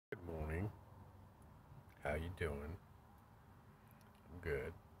How you doing? I'm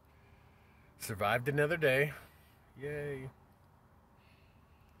good. Survived another day. Yay.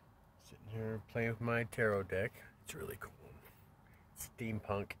 Sitting here playing with my tarot deck. It's really cool.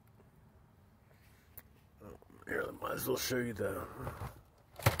 Steampunk. Oh, here, I might as well show you the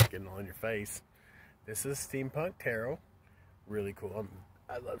getting on your face. This is Steampunk Tarot. Really cool.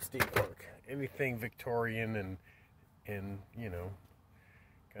 I love steampunk. Anything Victorian and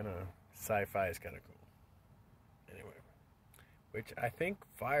kind of sci-fi is kind of cool. Anyway, which I think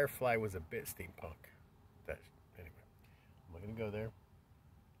Firefly was a bit steampunk. Anyway, I'm not gonna go there.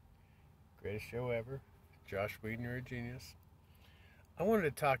 Greatest show ever. Josh Whedon, you're a genius. I wanted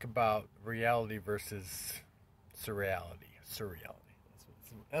to talk about reality versus surreality. Surreality.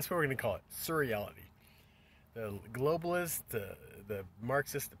 That's what we're gonna call it. Surreality. The globalists, the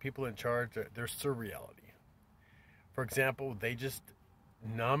Marxists, the people in charge, they're surreality. For example, they just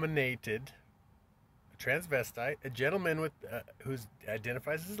nominated a transvestite, a gentleman with who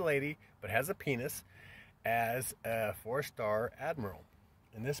identifies as a lady but has a penis, as a 4-star admiral.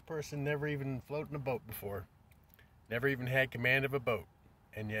 And this person never even floated in a boat before, never even had command of a boat,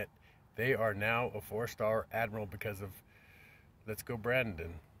 and yet they are now a 4-star admiral because of Let's Go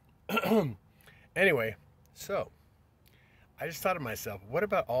Brandon. Anyway, so I just thought to myself, what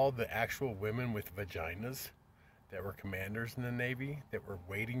about all the actual women with vaginas that were commanders in the Navy, that were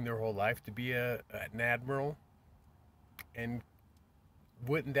waiting their whole life to be an admiral? And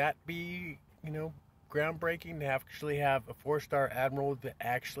wouldn't that be, groundbreaking to actually have a 4-star admiral that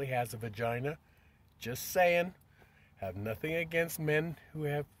actually has a vagina? Just saying. Have nothing against men who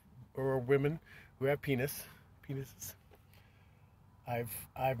have, or women who have penises. I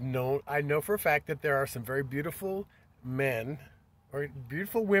know for a fact that there are some very beautiful men or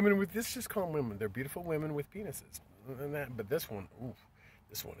beautiful women with, this just call them women. They're beautiful women with penises. But this one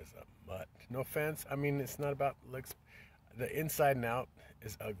is a mutt. No offense. I mean, it's not about looks. The inside and out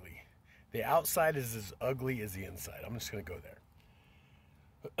is ugly. The outside is as ugly as the inside. I'm just going to go there.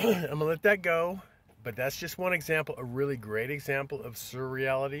 I'm going to let that go. But that's just one example. A really great example of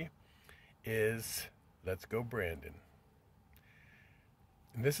surreality is Let's Go Brandon.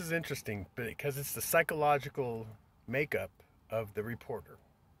 And this is interesting because it's the psychological makeup of the reporter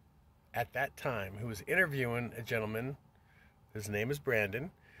at that time who was interviewing a gentleman, his name is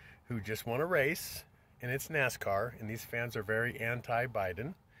Brandon, who just won a race, and it's NASCAR, and these fans are very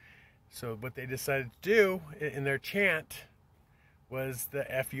anti-Biden. So what they decided to do in their chant was the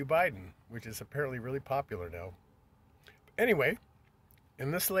F you Biden, which is apparently really popular now. Anyway,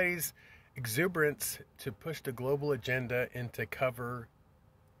 in this lady's exuberance to push the global agenda and to cover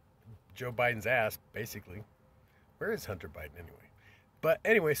Joe Biden's ass, basically. Where is Hunter Biden anyway? But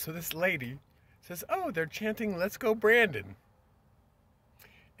anyway, so this lady says, oh, they're chanting, Let's Go Brandon.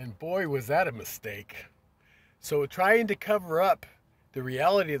 And boy, was that a mistake. So trying to cover up the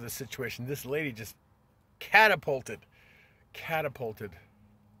reality of the situation, this lady just catapulted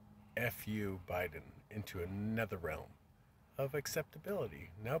F.U. Biden into another realm of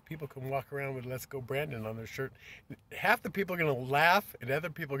acceptability. Now people can walk around with Let's Go Brandon on their shirt. Half the people are going to laugh and other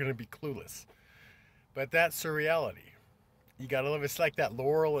people are going to be clueless. But that's surreality. You got to love it. It's like that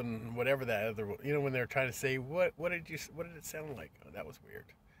Laurel and whatever that other, when they're trying to say, what did it sound like? Oh, that was weird.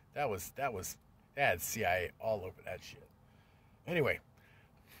 That had CIA all over that shit. Anyway,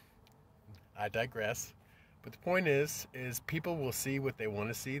 I digress. But the point is people will see what they want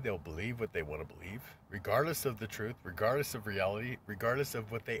to see. They'll believe what they want to believe, regardless of the truth, regardless of reality, regardless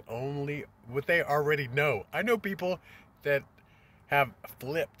of what they already know. I know people that have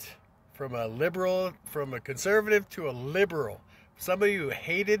flipped from a conservative to a liberal. Somebody who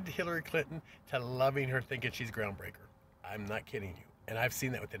hated Hillary Clinton to loving her, thinking she's groundbreaker. I'm not kidding you. And I've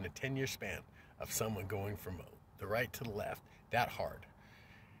seen that within a 10-year span of someone going from the right to the left that hard.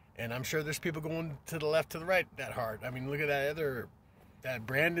 And I'm sure there's people going to the left to the right that hard. I mean, look at that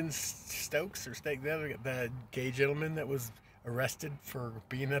Brandon Stokes or the gay gentleman that was arrested for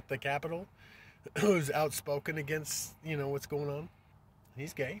being at the Capitol, who's outspoken against, what's going on.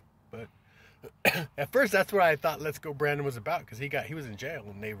 He's gay, but at first that's what I thought Let's Go Brandon was about, because he was in jail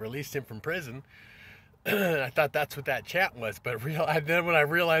and they released him from prison. I thought that's what that chant was, but then when I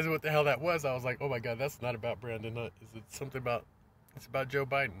realized what the hell that was, I was like, oh my God, that's not about Brandon. Is it something about? It's about Joe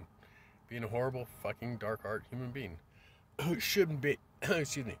Biden being a horrible fucking dark art human being who shouldn't be, who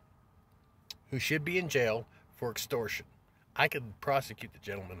should be in jail for extortion. I could prosecute the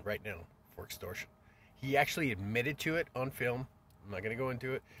gentleman right now for extortion. He actually admitted to it on film. I'm not going to go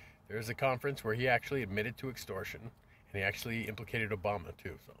into it. There's a conference where he actually admitted to extortion, and he actually implicated Obama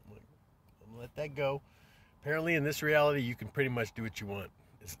too. So I'm going to let that go. Apparently in this reality, you can pretty much do what you want.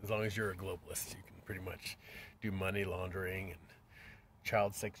 as long as you're a globalist, you can pretty much do money laundering and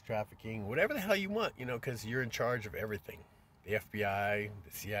child sex trafficking, whatever the hell you want, because you're in charge of everything. The FBI,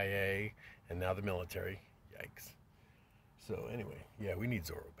 the CIA, and now the military. Yikes. So anyway, yeah, we need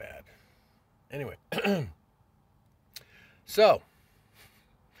Zorro bad. Anyway, so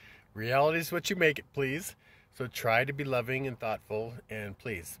reality is what you make it, please. So try to be loving and thoughtful, and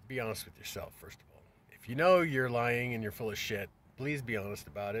please be honest with yourself, first of all. If you know you're lying and you're full of shit, please be honest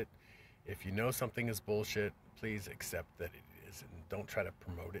about it. If you know something is bullshit, please accept that it is, and don't try to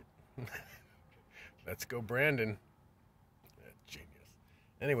promote it. Let's go, Brandon. Genius.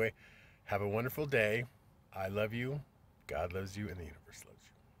 Anyway, have a wonderful day. I love you. God loves you, and the universe loves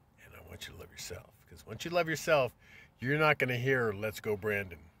you. And I want you to love yourself, because once you love yourself, you're not going to hear, let's go,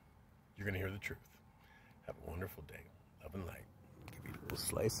 Brandon. You're going to hear the truth. Have a wonderful day. Love and light. Give you a little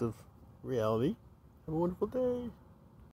slice of reality. Have a wonderful day.